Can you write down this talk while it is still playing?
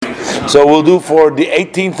So we'll do for the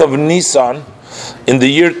 18th of Nisan in the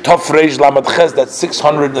year Tov Reish Lamed Ches, that's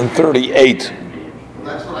 638.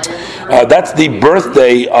 That's the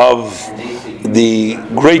birthday of the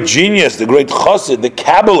great genius, the great chassid, the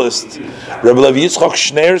Kabbalist, Rebbe Levi Yitzchok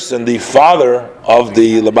Schneerson, the father of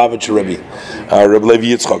the Lubavitcher Rebbe, Rebbe Levi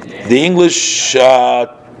Yitzchok. The English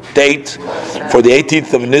date for the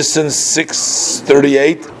 18th of Nisan,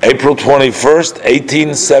 638, April 21st,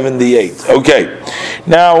 1878. Okay,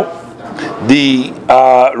 now the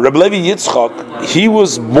Rebbe Levi Yitzchok, he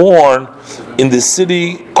was born in the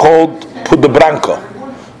city called Pudabranka,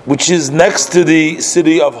 which is next to the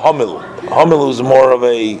city of Hamil. Hamil is more of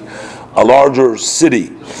a larger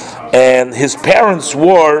city, and his parents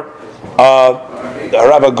were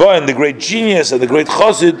Rabbi Goyen, the great genius and the great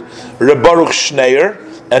chassid, Reb Baruch Schneier,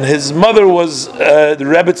 and his mother was the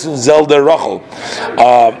Rebbetzin Zelda Rachel.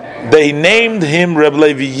 They named him Reb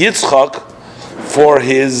Levi Yitzchak for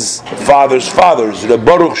his father's fathers. Reb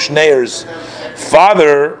Baruch Schneier's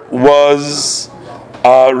father was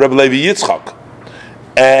Reb Levi Yitzchak,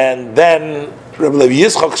 and then Reb Levi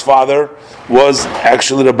Yitzchak's father was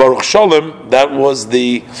actually Reb Baruch Sholem, that was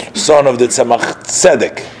the son of the Tzemach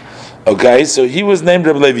Tzedek. Okay, so he was named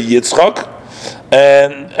Reb Levi Yitzchak,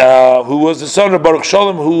 and who was the son of Baruch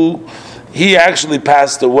Sholem, who he actually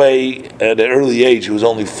passed away at an early age. He was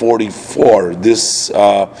only 44. This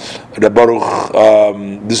Reb Baruch,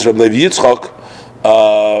 this Reb Levi Yitzchak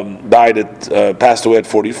passed away at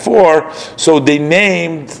 44. So they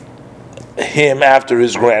named him after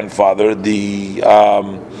his grandfather.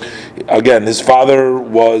 Again, his father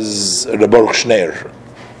was Reb Baruch Schneier.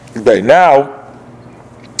 Okay, now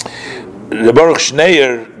Reb Baruch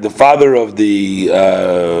Schneier, the father of the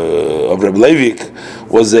of Reb Levi,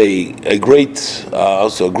 was a great,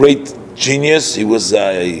 also a great genius. He was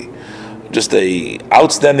just a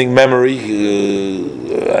outstanding memory,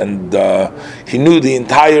 and he knew the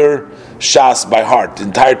entire Shas by heart, the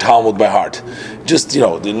entire Talmud by heart. Just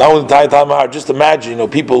not only the entire Talmud by heart. Just imagine,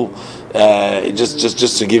 people.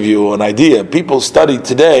 Just to give you an idea, people study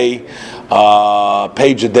today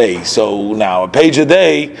page a day. So now a page a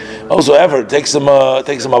day, also ever takes them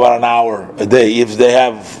about an hour a day if they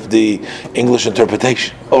have the English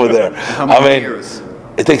interpretation over there. How many years?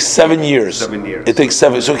 It takes 7 years. 7 years. It takes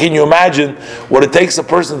 7. So can you imagine what it takes a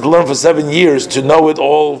person to learn for 7 years to know it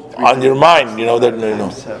all on your mind?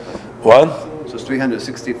 What? So it's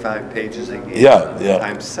 365 pages a year. Yeah.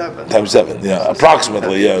 Times 7. Times 7, yeah. So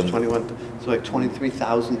Approximately, yeah. 21. So like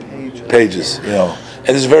 23,000 pages. Pages, and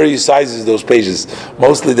there's various sizes of those pages.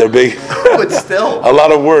 Mostly they're big. But still. A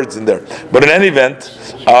lot of words in there. But in any event,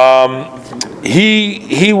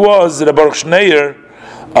 he was, the Baruch Schneier,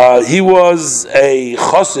 he was a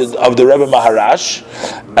chassid of the Rebbe Maharash,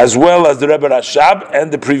 as well as the Rebbe Rashab and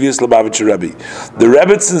the previous Lubavitcher Rebbe. The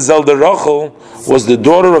Rebbetzin Zelda Rachel was the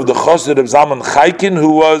daughter of the chassid of Zalman Chaikin,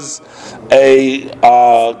 who was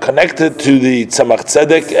connected to the Tzemach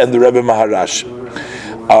Tzedek and the Rebbe Maharash.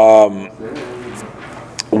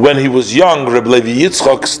 When he was young, Reb Levi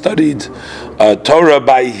Yitzchak studied Torah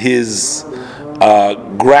by his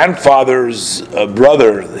grandfather's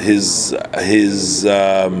brother, this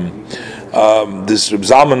Reb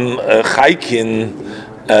Zalman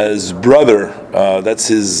Chaikin's brother. That's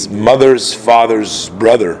his mother's father's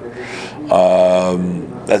brother.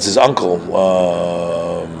 That's his uncle.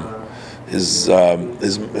 His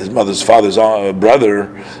mother's father's brother,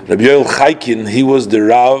 Rabbi Yoel Chaikin. He was the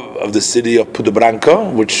Rav of the city of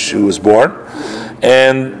Pudabranka, which he was born.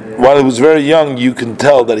 And while he was very young, you can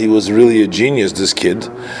tell that he was really a genius, this kid.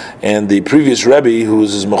 And the previous Rebbe, who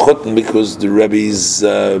was his mechutin, because the Rebbe's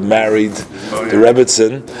married the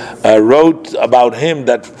Rebbetzin, wrote about him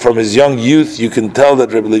that from his young youth, you can tell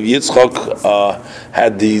that Rebbe Levi Yitzchak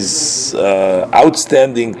had these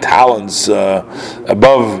outstanding talents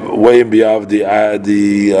way and beyond the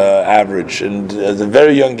average. And at a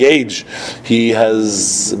very young age, he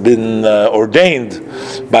has been ordained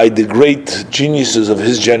by the great geniuses of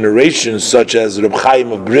his generation, such as Reb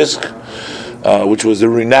Chaim of Brisk, which was a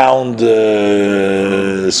renowned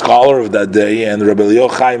scholar of that day, and Rabbi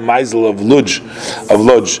Yochaim Meisel of Lodz.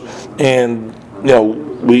 And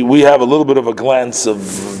we have a little bit of a glance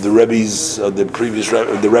of the Rebbe's, the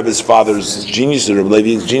Rebbe's father's geniuses, Rebbe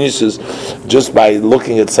Levi's geniuses, just by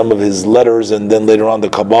looking at some of his letters, and then later on the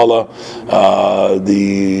Kabbalah,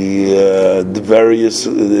 the various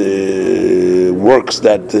works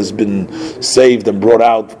that has been saved and brought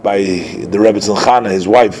out by the Rebbetzin Chana, his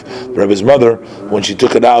wife, the Rebbe's mother, when she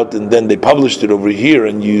took it out, and then they published it over here,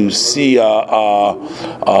 and you see a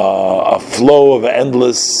flow of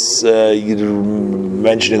endless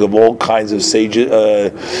mentioning of all kinds of sage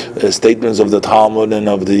statements of the Talmud and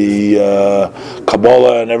of the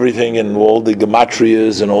Kabbalah and everything, and all the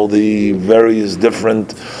gematrias and all the various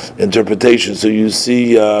different interpretations. So you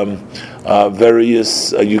see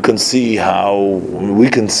various. You can see how we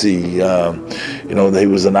can see. He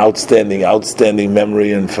was an outstanding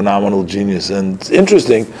memory and phenomenal genius. And it's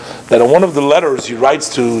interesting that in one of the letters he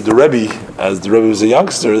writes to the Rebbe, as the Rebbe was a young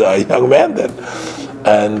man then,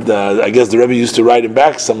 and I guess the Rebbe used to write him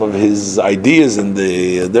back some of his ideas and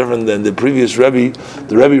the different than the previous Rebbe.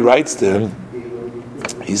 The Rebbe writes to him.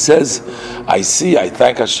 He says, I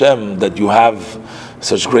thank Hashem that you have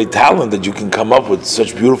such great talent, that you can come up with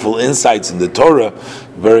such beautiful insights in the Torah.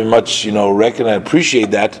 Very much, reckon and appreciate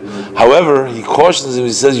that. However, he cautions him,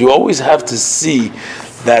 he says, you always have to see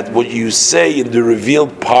that what you say in the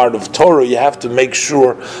revealed part of Torah, you have to make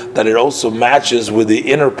sure that it also matches with the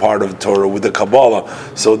inner part of Torah, with the Kabbalah.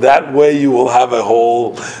 So that way you will have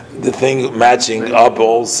the thing matching up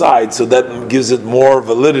all sides. So that gives it more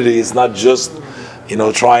validity. It's not just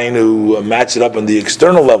trying to match it up on the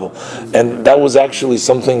external level. And that was actually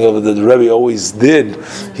something that the Rebbe always did.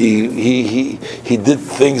 He did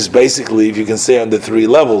things basically, if you can say, on the three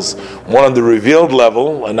levels. One on the revealed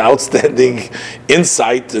level, an outstanding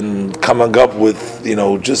insight and coming up with,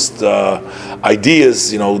 just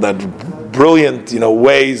ideas, that brilliant,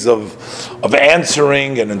 ways of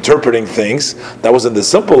answering and interpreting things. That was in the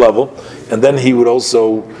simple level. And then he would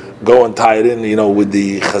also go and tie it in, with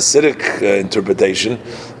the Hasidic interpretation,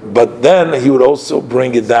 but then he would also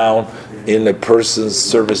bring it down in a person's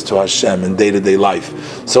service to Hashem in day-to-day life.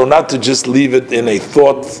 So not to just leave it in a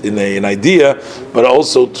thought, in an idea, but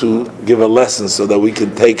also to give a lesson so that we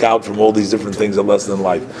can take out from all these different things a lesson in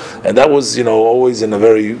life. And that was, always in a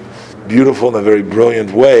very beautiful and a very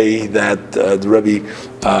brilliant way that the Rebbe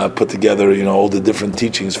put together, all the different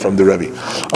teachings from the Rebbe.